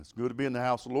It's good to be in the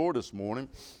house of the Lord this morning.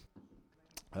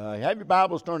 Have your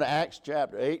Bibles turned to Acts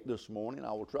chapter 8 this morning.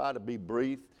 I will try to be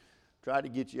brief, try to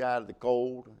get you out of the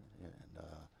cold, and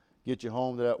get you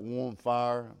home to that warm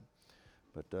fire.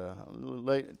 But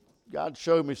God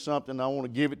showed me something. I want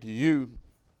to give it to you.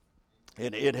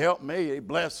 And it helped me. It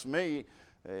blessed me.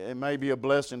 It may be a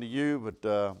blessing to you,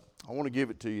 but I want to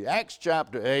give it to you. Acts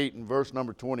chapter 8 and verse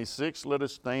number 26. Let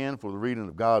us stand for the reading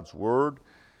of God's Word.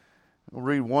 We'll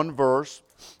read one verse.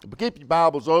 But keep your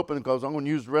Bibles open because I'm going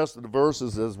to use the rest of the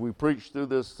verses as we preach through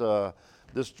this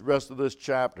rest of this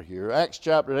chapter here. Acts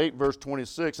chapter 8, verse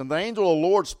 26. And the angel of the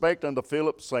Lord spake unto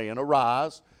Philip, saying,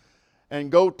 Arise,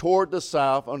 and go toward the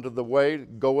south unto the way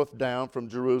that goeth down from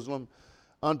Jerusalem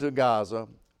unto Gaza,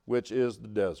 which is the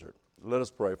desert. Let us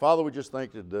pray. Father, we just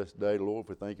thank you this day, Lord.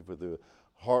 We thank you for the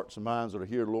hearts and minds that are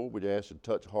here, Lord. We ask you to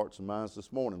touch hearts and minds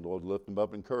this morning, Lord. Lift them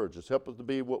up and encourage us. Help us to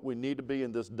be what we need to be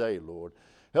in this day, Lord.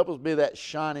 Help us be that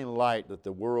shining light that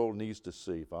the world needs to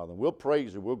see, Father. We'll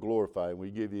praise you. We'll glorify you.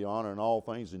 We give you honor in all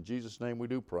things. In Jesus' name we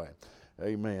do pray.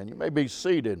 Amen. You may be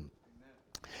seated.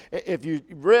 If you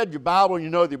read your Bible, you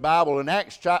know the Bible. In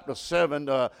Acts chapter 7,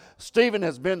 Stephen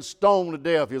has been stoned to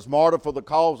death. He was martyred for the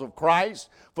cause of Christ,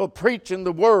 for preaching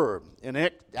the Word. In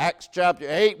Acts chapter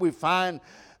 8, we find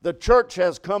the church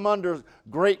has come under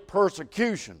great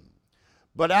persecution.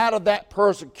 But out of that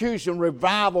persecution,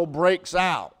 revival breaks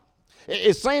out.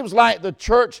 It seems like the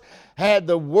church had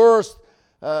the worst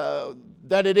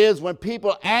that it is when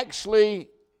people actually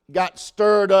got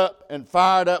stirred up and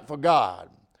fired up for God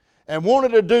and wanted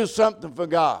to do something for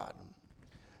God.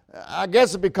 I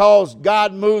guess it's because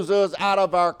God moves us out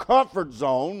of our comfort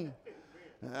zone.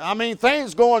 I mean,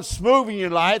 things going smooth in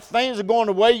your life. Things are going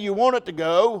the way you want it to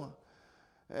go.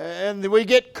 And we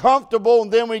get comfortable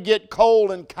and then we get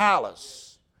cold and callous.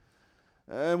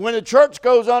 And when the church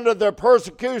goes under their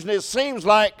persecution, it seems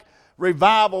like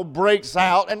revival breaks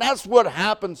out. And that's what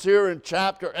happens here in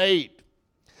chapter 8.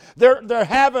 They're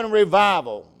having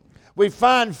revival. We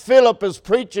find Philip is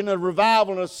preaching a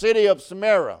revival in the city of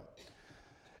Samaria.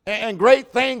 And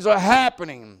great things are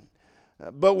happening.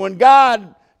 But when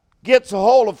God gets a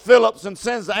hold of Philip and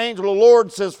sends the angel of the Lord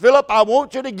and says, Philip, I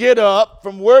want you to get up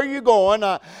from where you're going.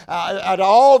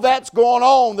 All that's going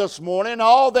on this morning,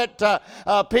 all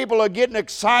that people are getting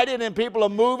excited and people are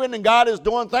moving and God is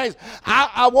doing things.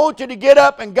 I want you to get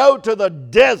up and go to the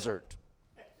desert.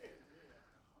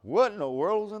 What in the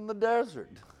world's in the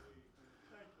desert?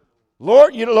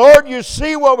 Lord, you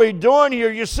see what we're doing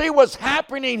here. You see what's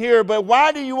happening here, but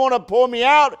why do you want to pull me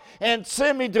out and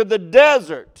send me to the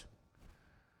desert?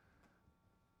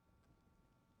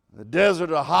 The desert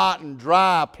is a hot and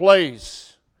dry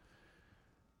place.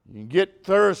 You can get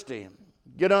thirsty,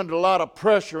 get under a lot of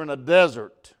pressure in the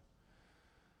desert.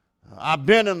 I've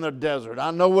been in the desert. I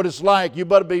know what it's like. You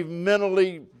better be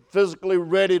mentally, physically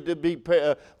ready to be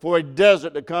for a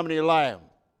desert to come in your life.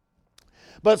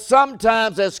 But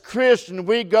sometimes as Christians,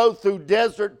 we go through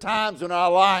desert times in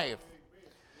our life.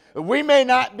 We may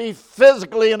not be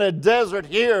physically in a desert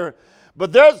here,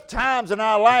 but there's times in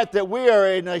our life that we are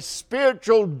in a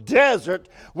spiritual desert.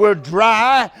 We're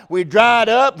dry, we dried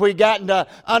up, we got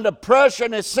under pressure,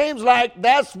 and it seems like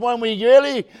that's when we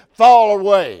really fall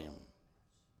away.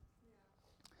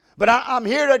 But I'm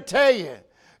here to tell you,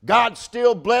 God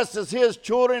still blesses His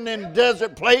children in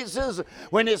desert places.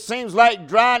 When it seems like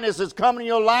dryness is coming in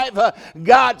your life,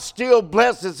 God still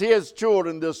blesses His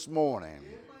children this morning.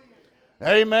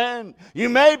 Amen. You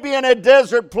may be in a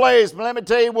desert place, but let me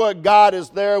tell you what, God is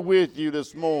there with you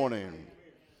this morning.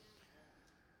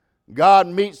 God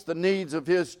meets the needs of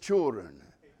His children.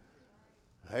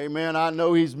 Amen. I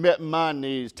know He's met my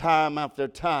needs time after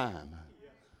time.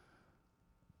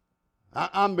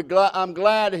 I'm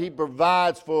glad He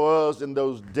provides for us in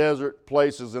those desert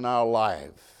places in our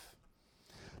life.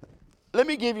 Let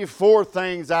me give you 4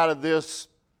 things out of this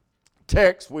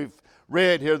text we've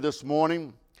read here this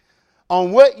morning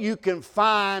on what you can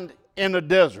find in the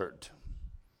desert.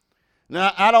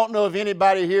 Now, I don't know if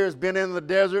anybody here has been in the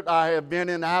desert. I have been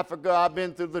in Africa. I've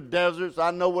been through the deserts.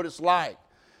 I know what it's like.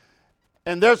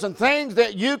 And there's some things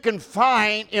that you can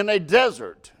find in a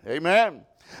desert. Amen.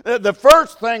 The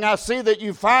first thing I see that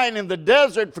you find in the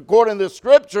desert, according to the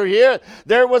scripture here,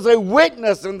 there was a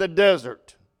witness in the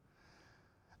desert.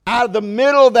 Out of the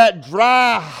middle of that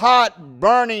dry, hot,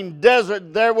 burning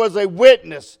desert, there was a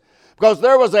witness. Because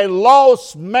there was a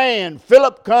lost man.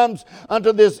 Philip comes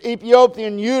unto this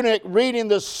Ethiopian eunuch reading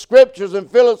the scriptures, and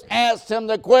Philip asked him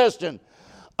the question,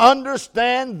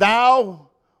 Understand thou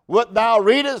what thou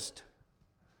readest?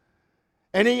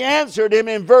 And he answered him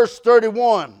in verse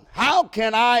 31, How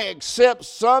can I, except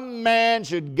some man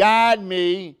should guide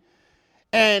me?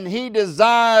 and he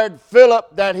desired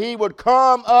Philip that he would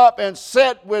come up and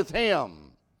sit with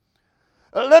him.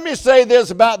 Let me say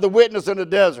this about the witness in the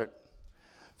desert.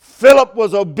 Philip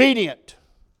was obedient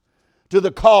to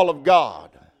the call of God.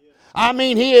 I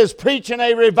mean, he is preaching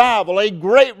a revival, a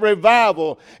great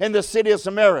revival in the city of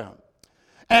Samaria.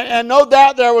 And no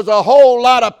doubt there was a whole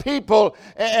lot of people,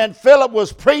 and Philip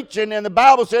was preaching, and the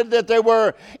Bible said that they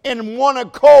were in one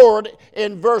accord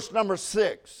in verse number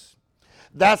 6.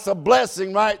 That's a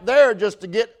blessing right there, just to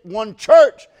get one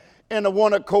church in a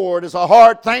one accord. It's a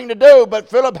hard thing to do, but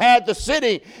Philip had the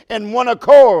city in one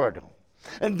accord.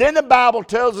 And then the Bible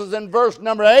tells us in verse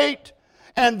number 8,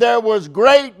 and there was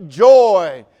great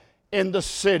joy in the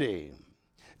city.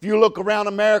 If you look around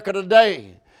America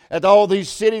today, at all these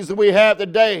cities that we have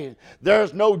today,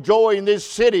 there's no joy in these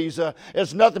cities.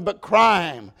 It's nothing but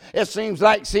crime. It seems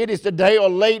like cities today are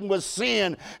laden with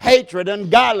sin, hatred,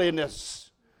 ungodliness.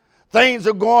 Things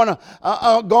are going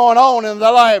on in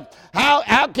their life.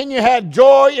 How can you have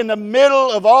joy in the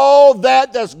middle of all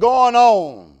that's going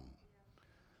on?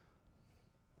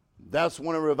 That's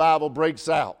when a revival breaks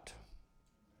out.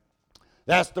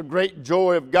 That's the great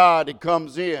joy of God that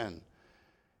comes in.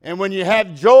 And when you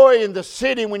have joy in the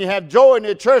city, when you have joy in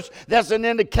the church, that's an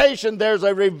indication there's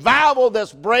a revival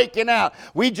that's breaking out.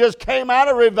 We just came out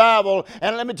of revival,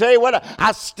 and let me tell you what,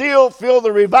 I still feel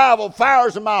the revival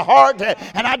fires in my heart,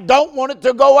 and I don't want it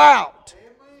to go out.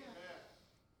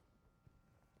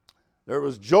 There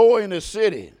was joy in the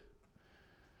city.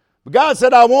 But God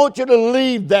said, I want you to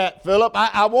leave that, Philip.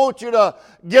 I want you to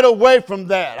get away from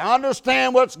that. I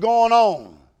understand what's going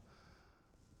on.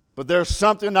 But there's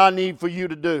something I need for you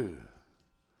to do.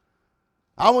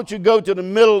 I want you to go to the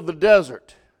middle of the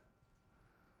desert.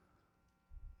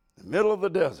 The middle of the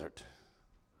desert.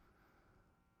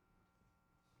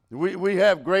 We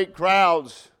have great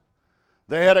crowds.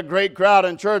 They had a great crowd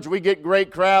in church. We get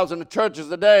great crowds in the churches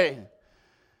today.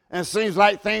 And it seems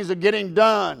like things are getting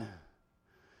done.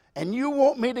 And you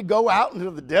want me to go out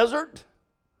into the desert?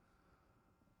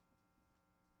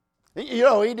 You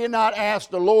know, he did not ask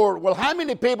the Lord, well, how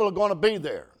many people are going to be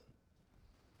there?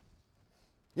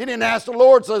 He didn't ask the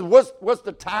Lord, says, what's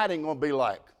the tithing going to be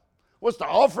like? What's the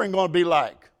offering going to be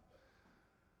like?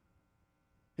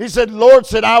 He said, the Lord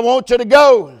said, I want you to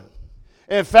go.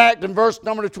 In fact, in verse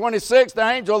number 26, the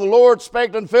angel of the Lord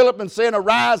spake unto Philip and said,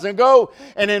 arise and go.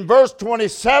 And in verse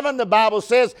 27, the Bible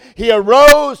says, he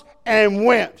arose and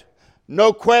went.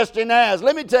 No question asked.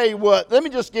 Let me tell you what. Let me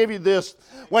just give you this.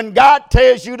 When God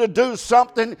tells you to do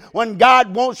something, when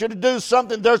God wants you to do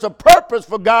something, there's a purpose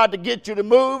for God to get you to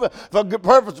move, for a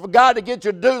purpose for God to get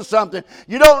you to do something.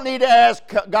 You don't need to ask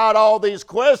God all these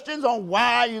questions on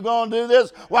why you're going to do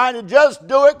this. Why you just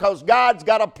do it? Because God's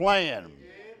got a plan.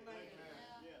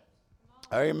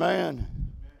 Amen.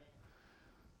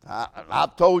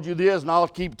 I've told you this, and I'll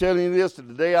keep telling you this to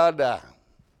the day I die.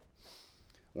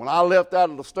 When I left out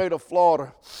of the state of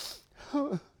Florida,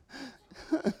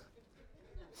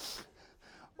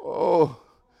 oh,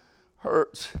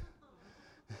 hurts.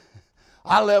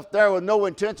 I left there with no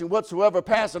intention whatsoever of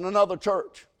passing another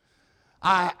church.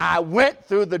 I went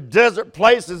through the desert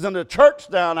places in the church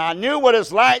down. I knew what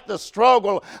it's like, the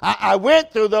struggle. I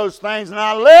went through those things, and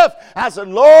I left. I said,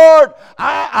 Lord,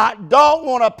 I don't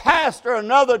want to pastor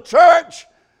another church.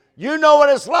 You know what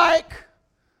it's like.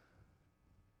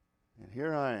 And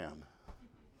here I am.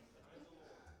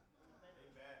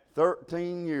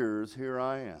 13 years, here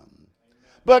I am.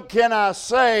 But can I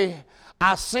say,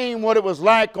 I seen what it was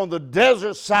like on the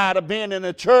desert side of being in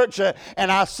the church,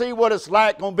 and I see what it's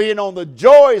like on being on the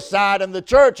joy side in the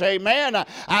church. Amen.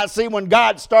 I see when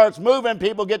God starts moving,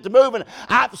 people get to moving.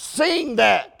 I've seen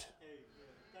that.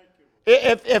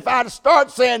 If I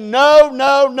start saying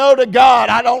no to God,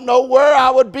 I don't know where I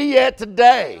would be at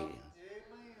today.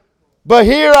 But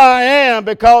here I am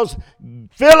because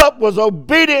Philip was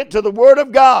obedient to the word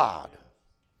of God.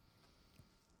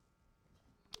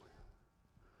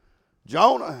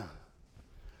 Jonah.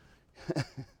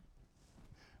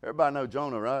 Everybody know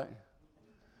Jonah, right?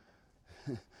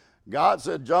 God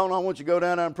said, Jonah, I want you to go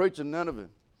down there and preach to Nineveh.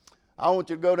 I want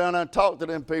you to go down there and talk to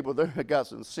them people. They've got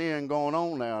some sin going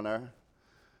on down there.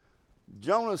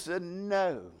 Jonah said,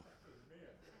 no.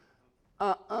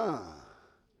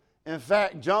 In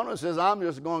fact, Jonah says, I'm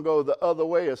just going to go the other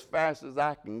way as fast as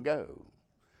I can go.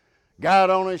 Got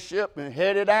on his ship and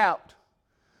headed out.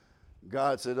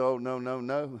 God said, oh,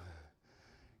 no.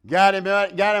 Got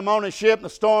him on the ship, and the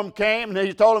storm came, and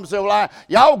he told him, said, well,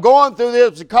 y'all going through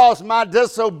this because of my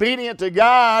disobedience to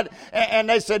God. And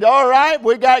they said, all right,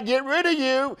 we got to get rid of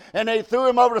you. And they threw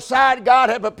him over the side. God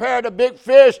had prepared a big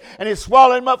fish, and he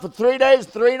swallowed him up for 3 days,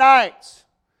 3 nights.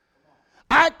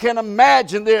 I can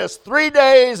imagine this, 3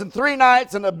 days and 3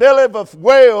 nights in the belly of a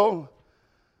whale.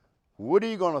 What are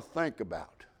you going to think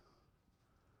about?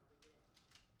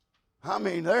 I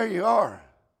mean, there you are.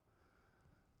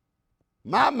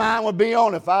 My mind would be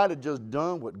on if I'd have just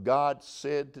done what God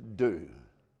said to do.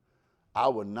 I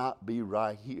would not be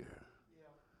right here.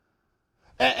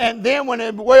 And then when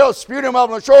the whale spewed him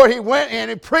up on the shore, he went and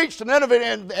he preached to Nineveh,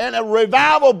 and a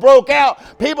revival broke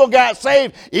out. People got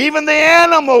saved. Even the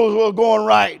animals were going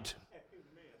right.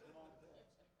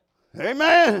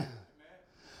 Amen.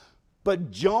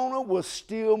 But Jonah was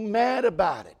still mad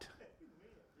about it.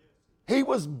 He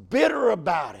was bitter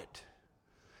about it.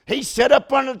 He sat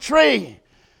up under the tree.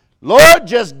 Lord,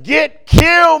 just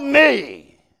kill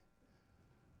me.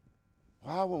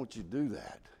 Why won't you do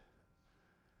that?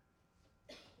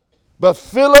 But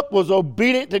Philip was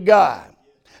obedient to God.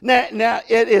 Now,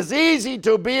 it is easy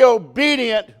to be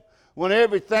obedient when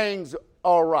everything's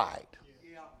all right.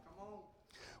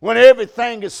 When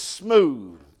everything is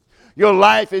smooth. Your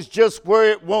life is just where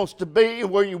it wants to be,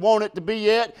 where you want it to be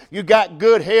at. You got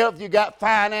good health, you got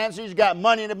finances, you got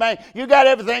money in the bank, you got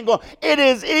everything going. It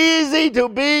is easy to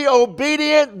be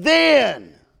obedient then.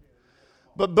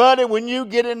 But buddy, when you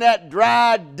get in that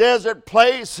dry desert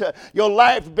place, your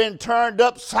life's been turned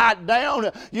upside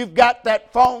down. You've got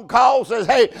that phone call says,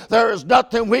 hey, there is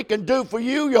nothing we can do for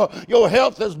you. Your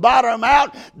health is bottom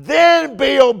out. Then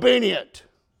be obedient.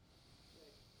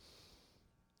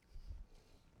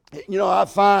 You know, I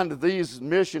find that these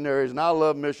missionaries, and I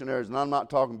love missionaries, and I'm not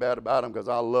talking bad about them because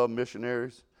I love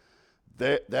missionaries.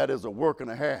 That is a work and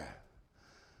a half.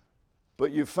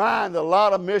 But you find a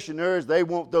lot of missionaries, they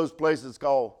want those places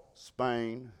called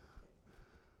Spain,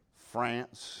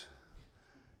 France,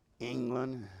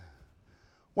 England.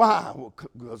 Why? Well,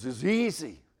 because it's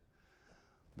easy.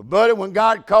 But buddy, when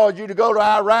God called you to go to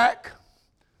Iraq,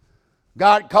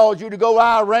 God called you to go to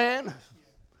Iran,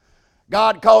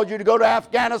 God called you to go to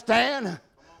Afghanistan,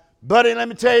 buddy, let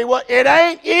me tell you what, it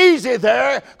ain't easy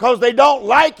there because they don't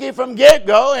like you from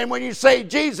get-go, and when you say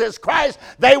Jesus Christ,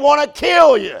 they want to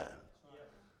kill you.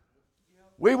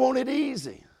 We want it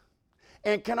easy.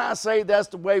 And can I say that's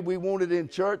the way we want it in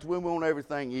church? We want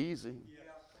everything easy.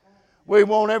 We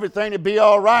want everything to be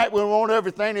all right. We want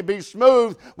everything to be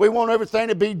smooth. We want everything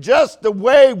to be just the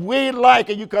way we like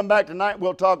it. You come back tonight,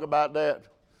 we'll talk about that.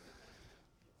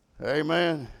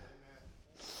 Amen.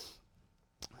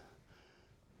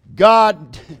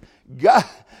 God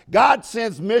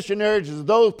sends missionaries to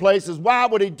those places. Why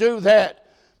would he do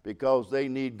that? Because they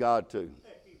need God too.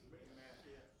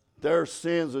 Their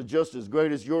sins are just as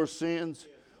great as your sins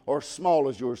or small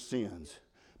as your sins.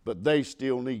 But they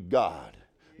still need God.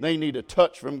 They need a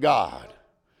touch from God.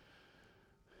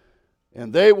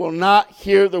 And they will not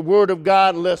hear the word of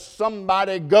God unless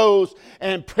somebody goes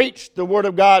and preach the word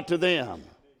of God to them.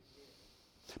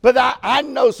 But I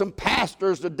know some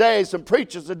pastors today, some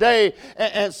preachers today,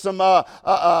 and some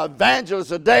evangelists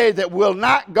today that will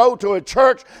not go to a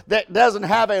church that doesn't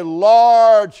have a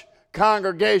large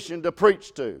congregation to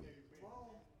preach to.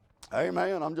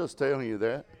 Amen. I'm just telling you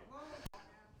that.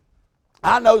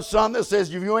 I know some that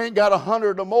says if you ain't got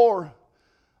 100 or more,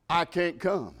 I can't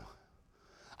come.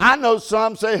 I know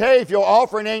some say, hey, if your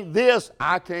offering ain't this,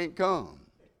 I can't come.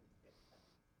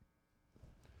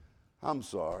 I'm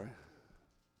sorry.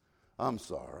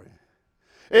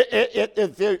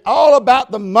 If it's all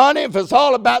about the money, if it's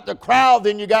all about the crowd,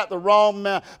 then you got the wrong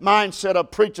mindset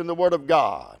of preaching the Word of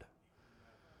God.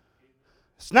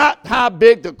 It's not how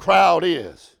big the crowd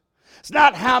is. It's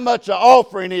not how much the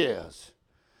offering is.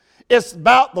 It's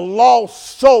about the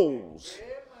lost souls.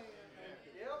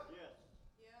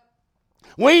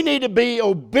 We need to be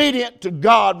obedient to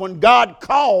God when God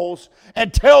calls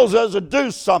and tells us to do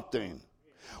something.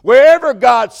 Wherever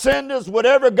God sends us,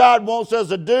 whatever God wants us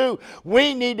to do,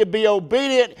 we need to be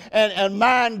obedient and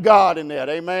mind God in that.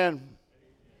 Amen.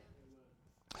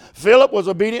 Philip was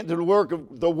obedient to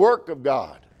the work of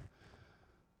God.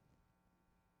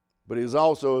 But he was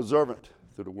also observant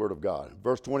to the word of God.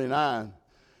 Verse 29,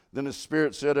 then the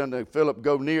Spirit said unto Philip,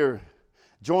 go near,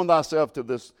 join thyself to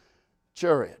this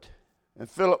chariot. And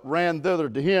Philip ran thither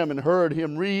to him and heard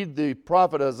him read the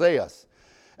prophet Isaiah,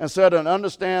 and said, and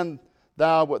understand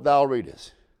thou what thou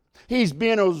readest. He's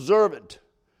being observant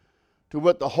to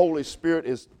what the Holy Spirit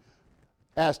is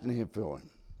asking him for.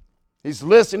 He's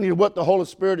listening to what the Holy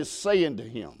Spirit is saying to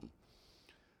him.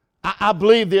 I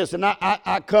believe this, and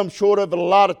I come short of it a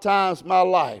lot of times in my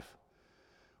life.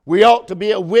 We ought to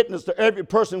be a witness to every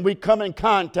person we come in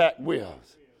contact with.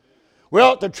 We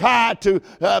ought to try to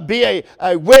be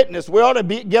a witness. We ought to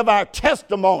give our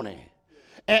testimony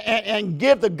and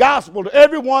give the gospel to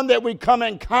everyone that we come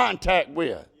in contact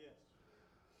with.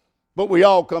 But we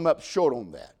all come up short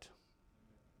on that.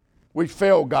 We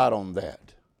fail God on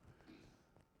that.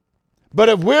 But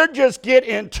if we're just get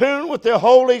in tune with the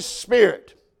Holy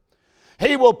Spirit,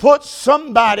 He will put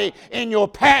somebody in your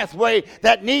pathway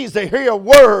that needs to hear a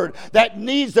word, that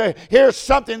needs to hear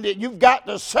something that you've got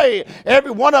to say.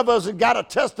 Every one of us has got a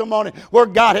testimony where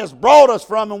God has brought us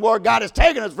from and where God has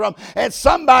taken us from. And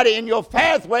somebody in your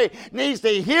pathway needs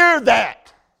to hear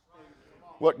that.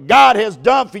 What God has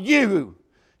done for you,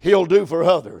 He'll do for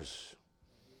others.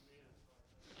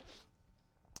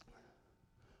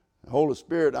 The Holy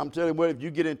Spirit, I'm telling you what, if you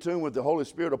get in tune with the Holy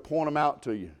Spirit, will point them out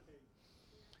to you.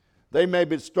 They may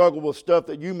be struggling with stuff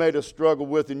that you may have struggled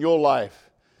with in your life.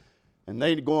 And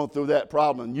they're going through that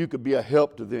problem, and you could be a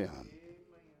help to them.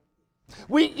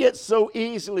 We get so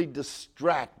easily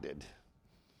distracted.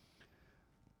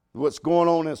 What's going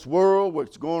on in this world,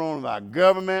 what's going on in our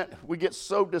government, we get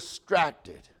so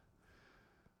distracted.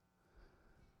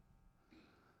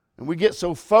 And we get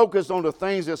so focused on the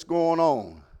things that's going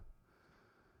on,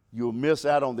 you'll miss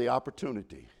out on the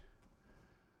opportunity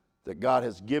that God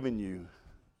has given you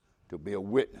to be a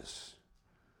witness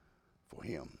for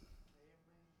Him.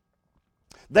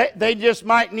 They just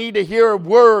might need to hear a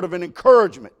word of an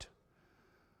encouragement.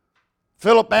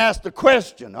 Philip asked the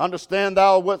question, understand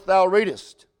thou what thou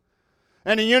readest?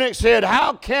 And the eunuch said,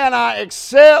 how can I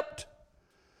except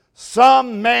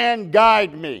some man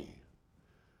guide me?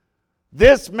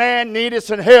 This man needed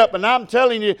some help, and I'm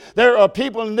telling you, there are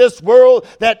people in this world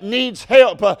that needs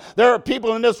help. There are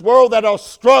people in this world that are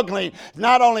struggling,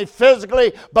 not only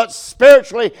physically, but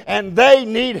spiritually, and they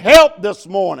need help this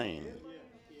morning.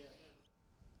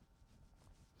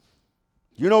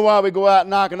 You know why we go out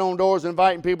knocking on doors,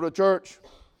 inviting people to church?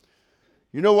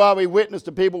 You know why we witness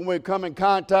to people when we come in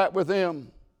contact with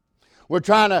them? We're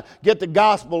trying to get the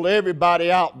gospel to everybody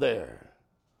out there.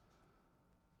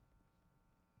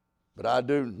 But I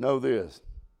do know this,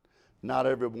 not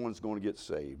everyone's going to get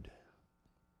saved.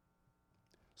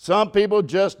 Some people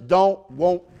just don't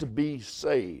want to be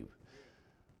saved.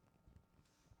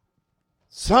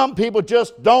 Some people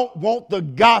just don't want the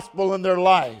gospel in their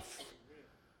life.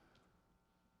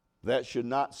 That should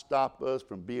not stop us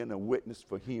from being a witness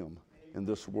for Him in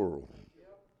this world.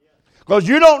 Because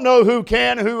you don't know who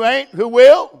can, who ain't, who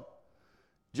will.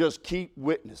 Just keep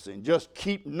witnessing. Just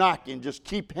keep knocking. Just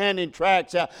keep handing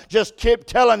tracts out. Just keep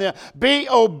telling them. Be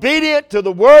obedient to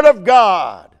the Word of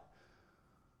God.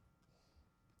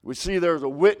 We see there's a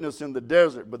witness in the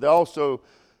desert, but also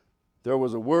there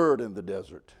was a word in the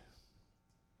desert.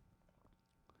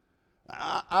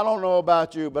 I don't know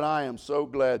about you, but I am so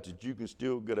glad that you can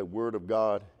still get a word of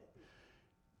God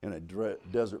in a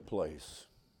desert place.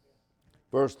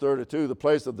 Verse 32, the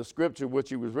place of the scripture which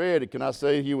he was read. Can I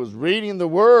say he was reading the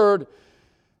word?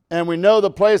 And we know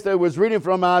the place that he was reading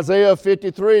from, Isaiah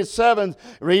 53:7.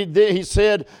 He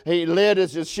said, he led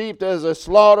his sheep as a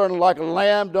slaughter and like a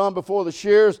lamb done before the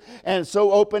shears, and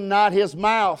so opened not his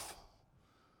mouth.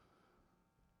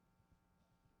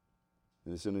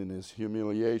 And it's in his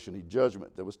humiliation, his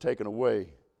judgment that was taken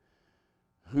away.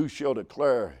 Who shall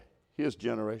declare his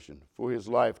generation, for his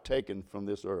life taken from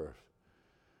this earth?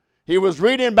 He was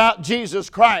reading about Jesus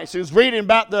Christ. He was reading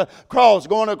about the cross,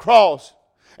 going across.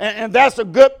 And that's a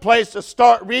good place to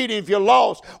start reading if you're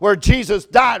lost, where Jesus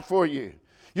died for you.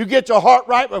 You get your heart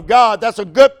right with God, that's a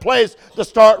good place to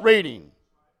start reading.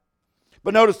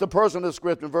 But notice the person of the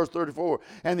scripture in verse 34.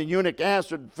 And the eunuch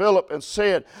answered Philip and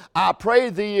said, I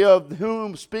pray thee, of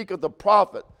whom speaketh the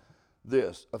prophet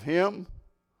this? Of him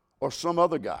or some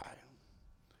other guy?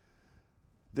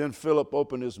 Then Philip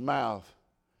opened his mouth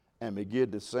and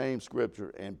began the same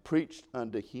scripture and preached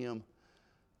unto him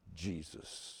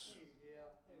Jesus.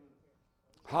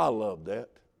 I love that.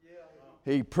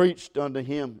 He preached unto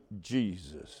him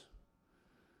Jesus.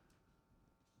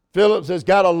 Philip has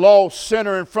got a lost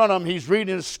sinner in front of him. He's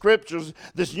reading the scriptures.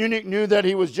 This eunuch knew that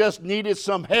he was just needed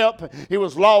some help. He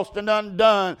was lost and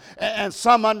undone. And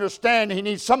some understanding. He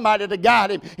needs somebody to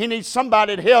guide him. He needs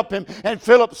somebody to help him. And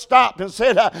Philip stopped and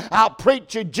said, I'll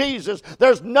preach you Jesus.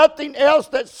 There's nothing else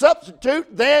that's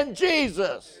substitute than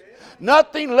Jesus.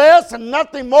 Nothing less and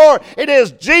nothing more. It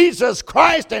is Jesus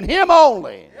Christ and Him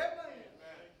only.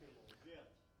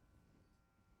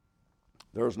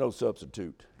 There's no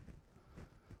substitute.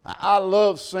 I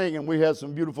love singing. We had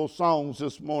some beautiful songs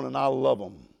this morning. I love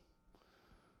them.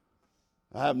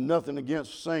 I have nothing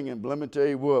against singing, but let me tell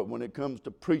you what, when it comes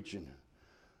to preaching,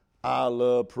 I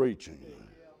love preaching.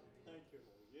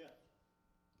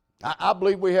 I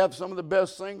believe we have some of the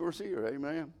best singers here.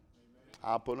 Amen.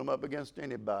 I'll put them up against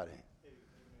anybody.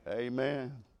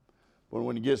 Amen. But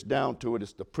when it gets down to it,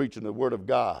 it's the preaching of the Word of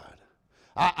God.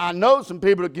 I know some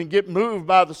people that can get moved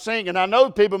by the singing. I know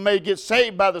people may get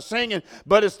saved by the singing,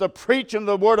 but it's the preaching of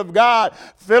the Word of God.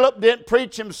 Philip didn't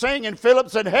preach him singing. Philip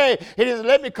said, hey, he didn't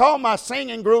let me call my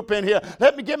singing group in here.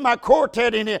 Let me get my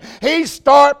quartet in here. He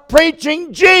started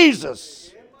preaching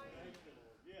Jesus.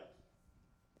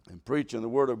 And preaching the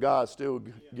Word of God still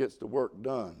gets the work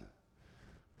done.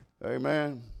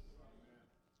 Amen.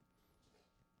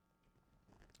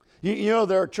 You know,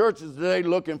 there are churches today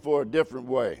looking for a different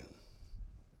way.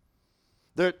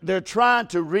 They're trying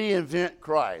to reinvent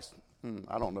Christ.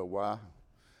 I don't know why.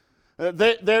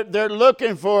 They're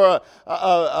looking for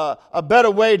a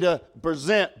better way to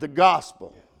present the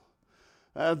gospel.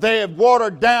 They have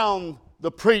watered down the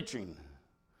preaching.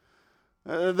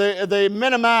 They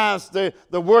minimize the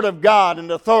Word of God and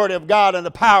the authority of God and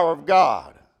the power of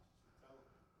God.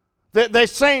 They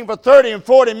sing for 30 and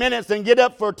 40 minutes and get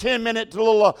up for a 10-minute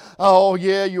little, oh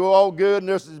yeah, you're all good and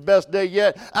this is the best day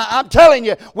yet. I'm telling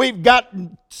you, we've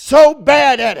gotten so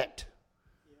bad at it.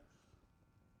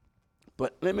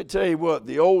 But let me tell you what,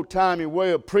 the old-timey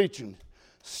way of preaching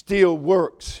still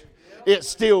works. It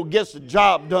still gets the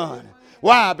job done.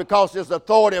 Why? Because it's the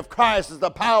authority of Christ, it's the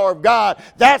power of God.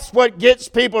 That's what gets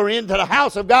people into the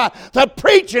house of God, the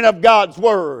preaching of God's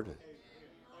Word.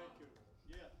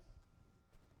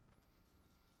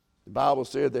 The Bible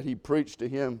said that he preached to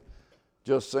him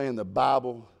just saying the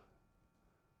Bible,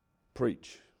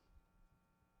 preach.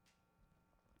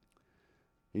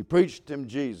 He preached him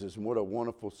Jesus, and what a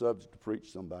wonderful subject to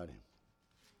preach somebody.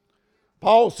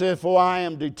 Paul said, for I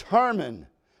am determined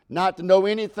not to know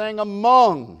anything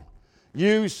among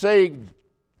you save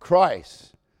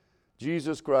Christ,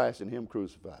 Jesus Christ and him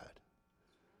crucified.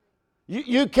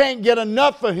 You can't get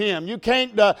enough of him. You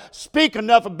can't speak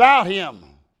enough about him.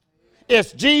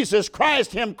 It's Jesus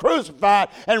Christ, him crucified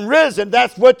and risen.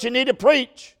 That's what you need to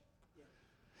preach.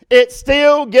 It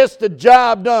still gets the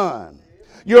job done.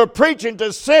 You're preaching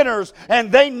to sinners, and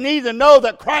they need to know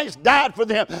that Christ died for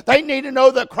them. They need to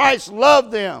know that Christ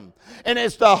loved them. And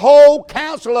it's the whole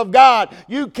counsel of God.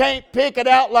 You can't pick it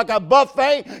out like a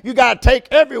buffet. You got to take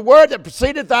every word that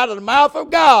proceedeth out of the mouth of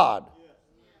God.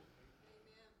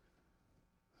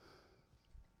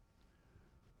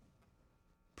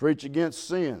 Preach against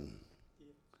sin.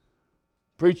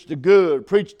 Preach the good,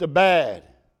 preach the bad.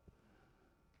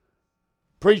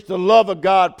 Preach the love of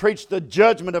God, preach the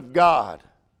judgment of God,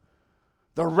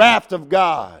 the wrath of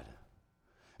God,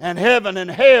 and heaven and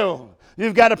hell.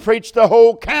 You've got to preach the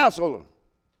whole counsel.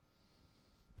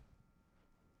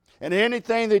 And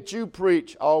anything that you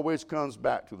preach always comes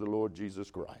back to the Lord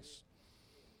Jesus Christ.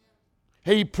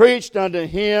 He preached unto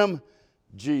him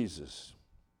Jesus.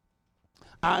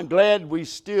 I'm glad we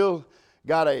still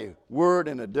got a word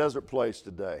in a desert place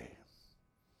today.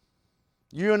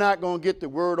 You're not going to get the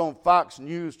word on Fox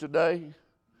News today.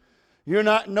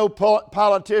 No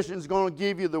politician's going to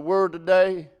give you the word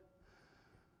today.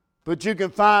 But you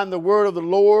can find the word of the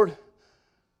Lord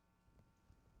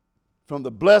from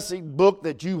the blessed book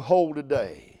that you hold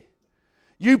today.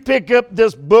 You pick up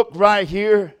this book right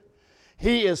here.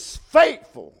 He is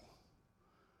faithful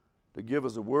to give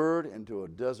us a word into a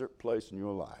desert place in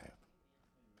your life.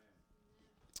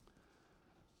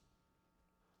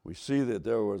 We see that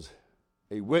there was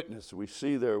a witness. We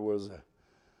see there was a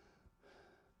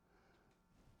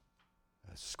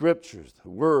scriptures, the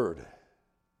word.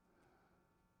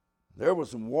 There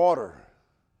was some water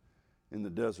in the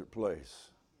desert place.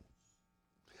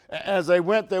 As they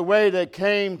went their way, they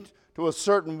came to a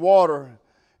certain water,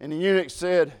 and the eunuch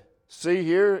said, see,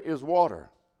 here is water.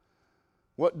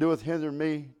 What doeth hinder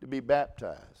me to be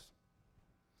baptized?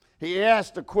 He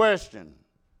asked a question.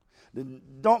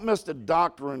 Don't miss the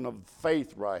doctrine of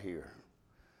faith right here.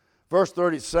 Verse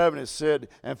 37, it said,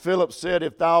 and Philip said,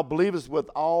 if thou believest with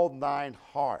all thine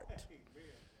heart,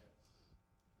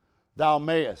 thou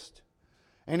mayest.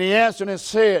 And he answered and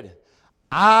said,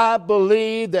 I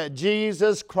believe that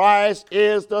Jesus Christ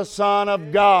is the Son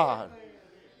of God.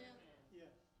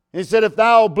 He said, if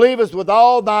thou believest with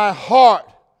all thy heart,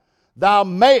 thou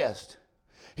mayest.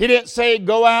 He didn't say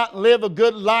go out and live a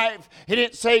good life. He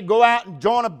didn't say go out and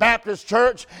join a Baptist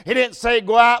church. He didn't say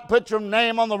go out and put your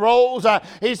name on the rolls.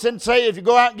 He didn't say if you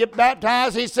go out and get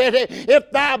baptized. He said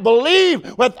if thou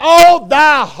believe with all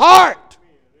thy heart.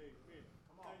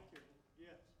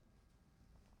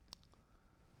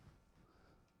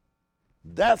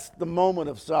 That's the moment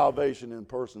of salvation in a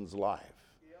person's life.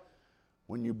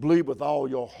 When you believe with all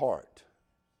your heart.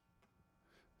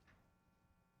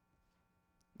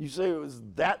 You say it was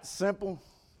that simple?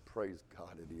 Praise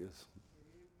God, it is.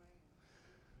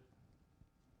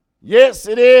 Yes,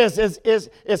 it is.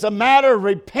 It's a matter of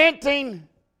repenting,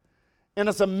 and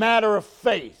it's a matter of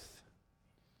faith.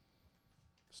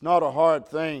 It's not a hard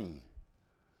thing.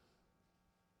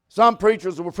 Some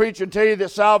preachers will preach and tell you that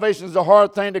salvation is a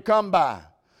hard thing to come by.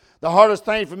 The hardest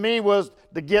thing for me was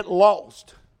to get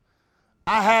lost.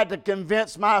 I had to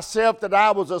convince myself that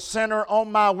I was a sinner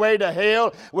on my way to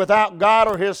hell without God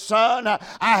or His Son. I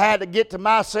had to get to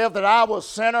myself that I was a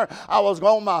sinner. I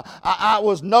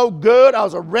was no good. I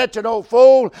was a wretched old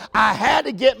fool. I had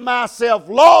to get myself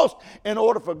lost in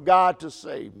order for God to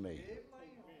save me.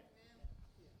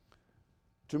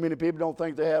 Too many people don't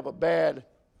think they have a bad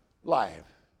life.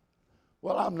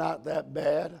 Well, I'm not that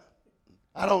bad.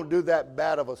 I don't do that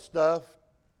bad of a stuff.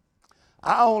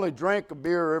 I only drink a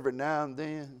beer every now and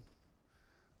then.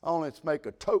 I only make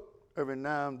a toke every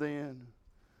now and then.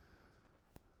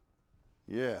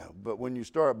 Yeah, but when you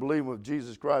start believing with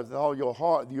Jesus Christ with all your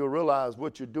heart, you'll realize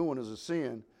what you're doing is a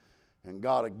sin, and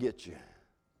God will get you.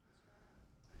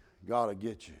 God will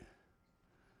get you.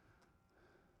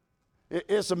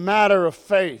 It's a matter of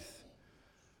faith.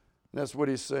 That's what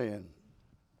he's saying.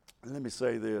 Let me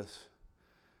say this.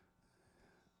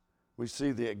 We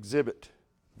see the exhibit,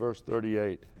 verse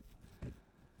 38.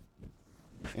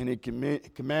 And he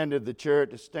commanded the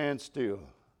chariot to stand still.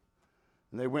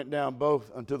 And they went down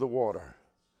both unto the water,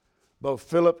 both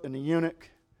Philip and the eunuch,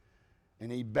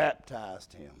 and he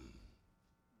baptized him.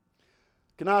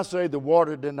 Can I say the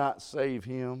water did not save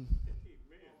him?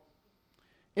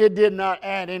 It did not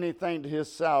add anything to his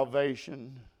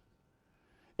salvation.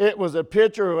 It was a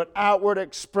picture of an outward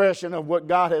expression of what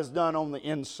God has done on the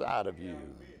inside of you.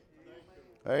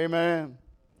 Amen.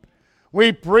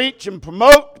 We preach and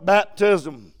promote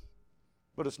baptism,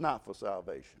 but it's not for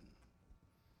salvation.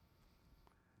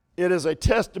 It is a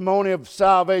testimony of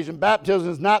salvation. Baptism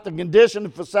is not the condition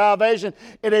for salvation.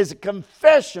 It is a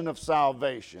confession of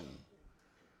salvation.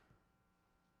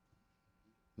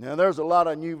 Now, there's a lot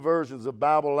of new versions of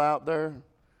Bible out there.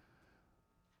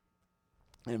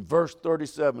 And verse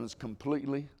 37 is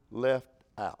completely left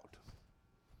out.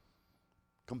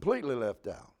 Completely left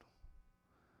out.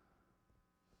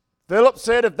 Philip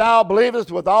said, if thou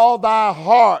believest with all thy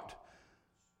heart.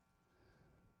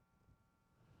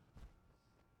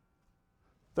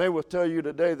 They will tell you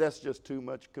today that's just too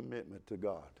much commitment to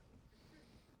God.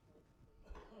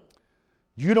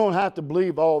 You don't have to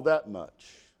believe all that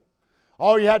much.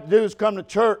 All you have to do is come to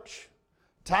church.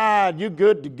 Tithe, you're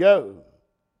good to go.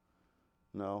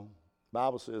 No. The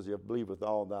Bible says you have to believe with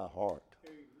all thy heart.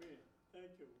 Amen. Thank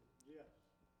you.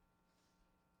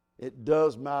 Yeah. It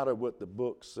does matter what the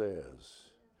book says.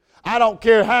 I don't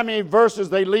care how many verses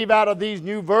they leave out of these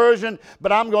new versions,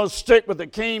 but I'm going to stick with the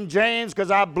King James because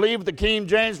I believe the King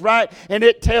James right, and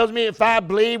it tells me if I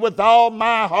believe with all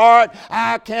my heart,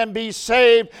 I can be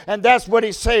saved, and that's what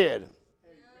he said.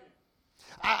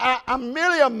 I'm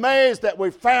merely amazed that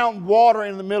we found water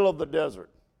in the middle of the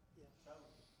desert.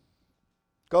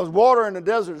 Because water in the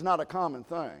desert is not a common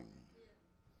thing.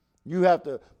 You have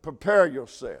to prepare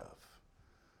yourself.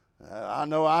 I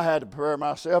know I had to prepare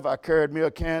myself. I carried me a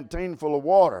canteen full of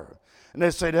water. And they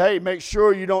said, hey, make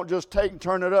sure you don't just take and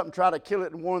turn it up and try to kill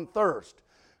it in one thirst.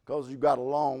 Because you've got a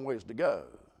long ways to go.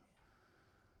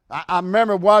 I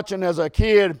remember watching as a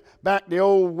kid back the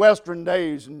old Western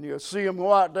days, and you see them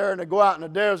go out there and they go out in the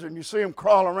desert and you see them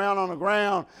crawl around on the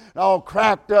ground, all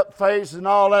cracked up faces and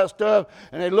all that stuff,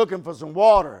 and they're looking for some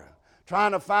water,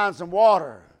 trying to find some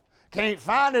water. Can't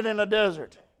find it in the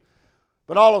desert.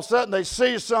 But all of a sudden they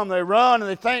see some, they run and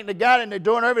they think they got it and they're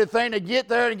doing everything to get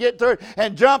there and get through it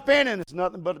and jump in, and it's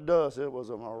nothing but a dust. It was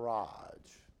a mirage.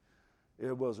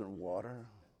 It wasn't water.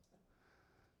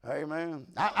 Amen.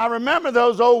 I remember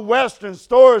those old Western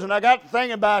stories, and I got to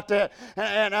thinking about that.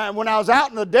 And when I was out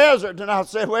in the desert, and I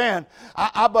said, man,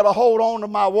 I better hold on to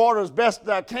my water as best as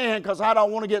I can because I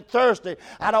don't want to get thirsty.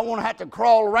 I don't want to have to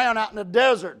crawl around out in the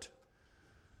desert.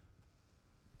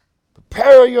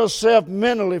 Prepare yourself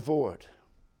mentally for it.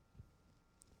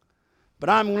 But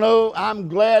I'm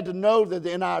glad to know that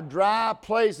in our dry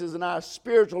places in our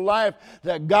spiritual life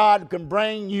that God can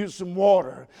bring you some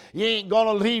water. He ain't going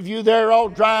to leave you there all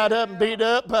dried up and beat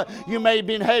up. You may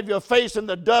have your face in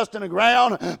the dust and the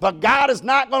ground, but God is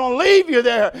not going to leave you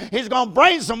there. He's going to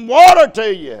bring some water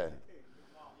to you.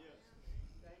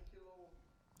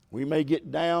 We may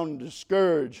get down and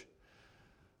discouraged,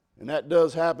 and that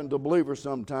does happen to believers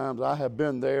sometimes. I have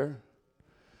been there.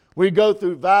 We go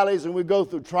through valleys and we go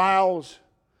through trials,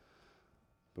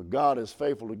 but God is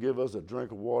faithful to give us a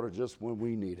drink of water just when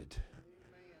we need it.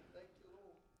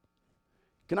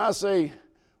 Can I say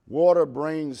water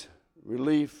brings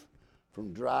relief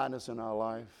from dryness in our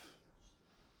life?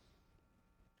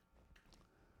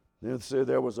 Then it said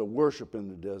there was a worship in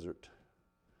the desert.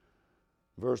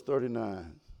 Verse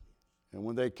 39. And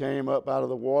when they came up out of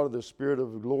the water, the Spirit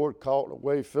of the Lord caught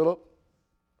away Philip,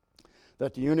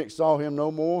 that the eunuch saw him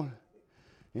no more,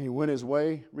 and he went his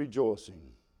way rejoicing.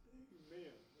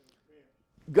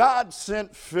 God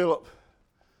sent Philip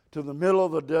to the middle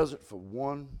of the desert for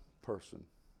one person.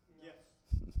 Yes.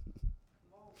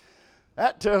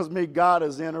 That tells me God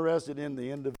is interested in the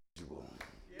individual.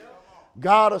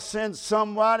 God will send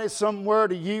somebody somewhere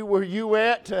to you where you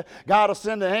at. God will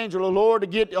send the angel of the Lord to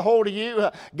get a hold of you.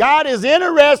 God is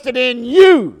interested in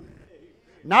you,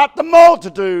 not the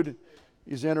multitude.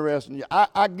 He's interested in you.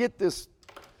 I get this.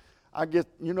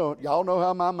 Y'all know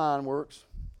how my mind works.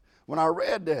 When I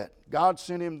read that, God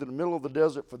sent him to the middle of the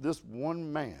desert for this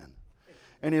one man.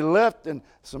 And he left in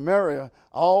Samaria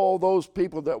all those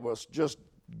people that was just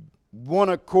one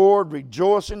accord,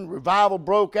 rejoicing. Revival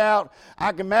broke out.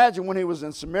 I can imagine when he was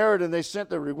in Samaria and they sent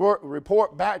the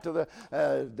report back to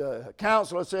the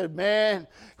council and said, man,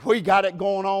 we got it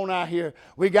going on out here.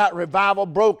 We got revival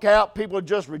broke out. People are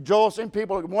just rejoicing.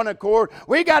 People are one accord.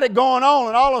 We got it going on.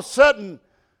 And all of a sudden,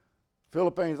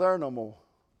 Philip ain't there no more.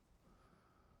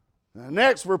 The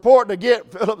next report to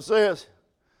get, Philip says,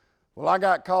 well, I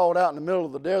got called out in the middle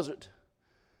of the desert.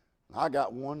 I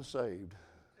got one saved.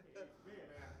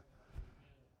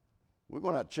 We're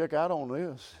going to have to check out on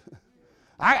this.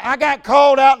 I got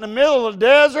called out in the middle of the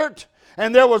desert,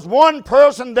 and there was one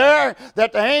person there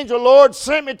that the angel Lord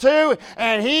sent me to,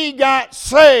 and he got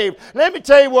saved. Let me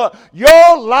tell you what,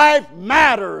 your life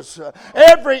matters.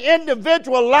 Every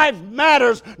individual life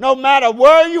matters, no matter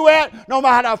where you at, no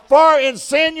matter how far in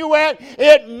sin you at,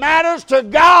 it matters to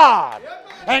God.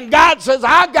 And God says,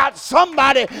 I got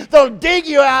somebody that'll dig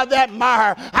you out of that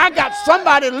mire. I got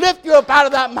somebody to lift you up out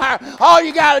of that mire. All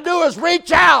you got to do is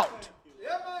reach out.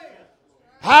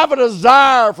 Have a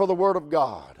desire for the Word of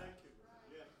God.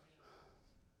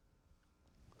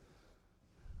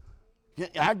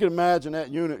 I can imagine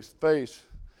that eunuch's face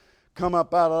come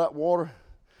up out of that water.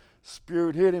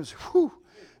 Spirit hit him. Whew,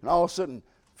 and all of a sudden,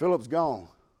 Philip's gone.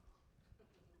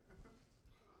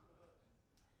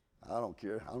 I don't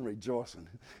care. I'm rejoicing.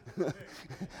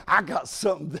 I got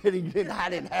something that I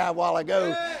didn't have a while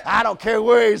ago. I don't care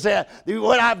where he's at.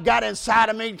 What I've got inside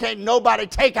of me can't nobody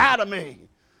take out of me.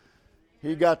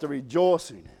 He got the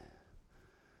rejoicing.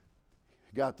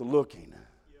 He got the looking.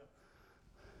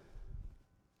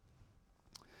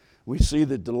 We see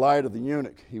the delight of the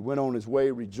eunuch. He went on his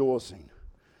way rejoicing.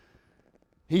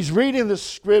 He's reading the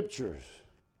scriptures.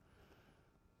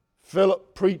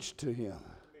 Philip preached to him.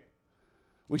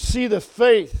 We see the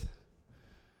faith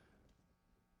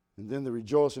and then the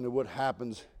rejoicing of what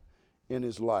happens in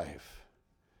his life.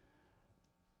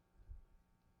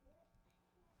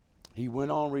 He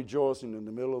went on rejoicing in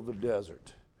the middle of the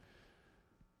desert.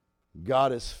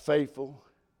 God is faithful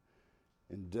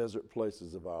in desert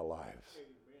places of our lives.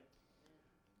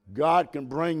 God can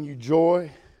bring you joy.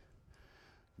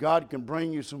 God can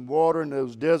bring you some water in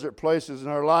those desert places in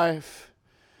our life.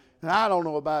 And I don't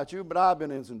know about you, but I've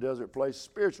been in some desert places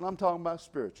spiritually. I'm talking about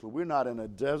spiritually. We're not in a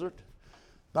desert,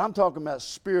 but I'm talking about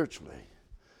spiritually.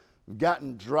 We've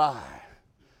gotten dry,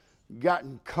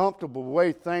 gotten comfortable the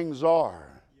way things are.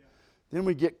 Then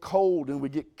we get cold and we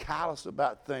get callous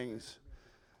about things.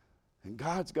 And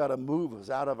God's got to move us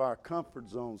out of our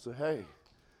comfort zone. Say, hey,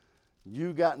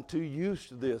 you've gotten too used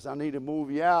to this. I need to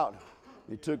move you out.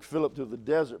 He took Philip to the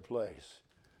desert place.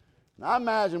 And I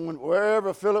imagine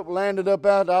wherever Philip landed up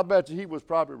at, I bet you he was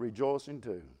probably rejoicing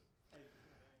too.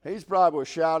 He's probably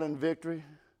shouting victory.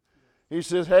 He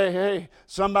says, hey,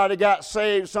 somebody got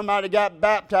saved, somebody got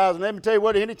baptized. And let me tell you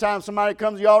what, anytime somebody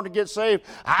comes to y'all to get saved,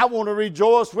 I want to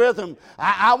rejoice with them.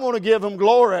 I want to give them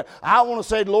glory. I want to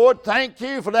say, Lord, thank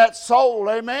you for that soul.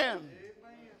 Amen.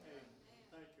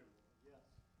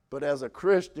 But as a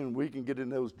Christian, we can get in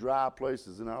those dry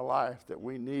places in our life that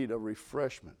we need a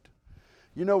refreshment.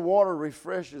 You know, water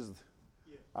refreshes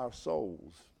our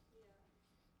souls.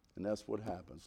 And that's what happens.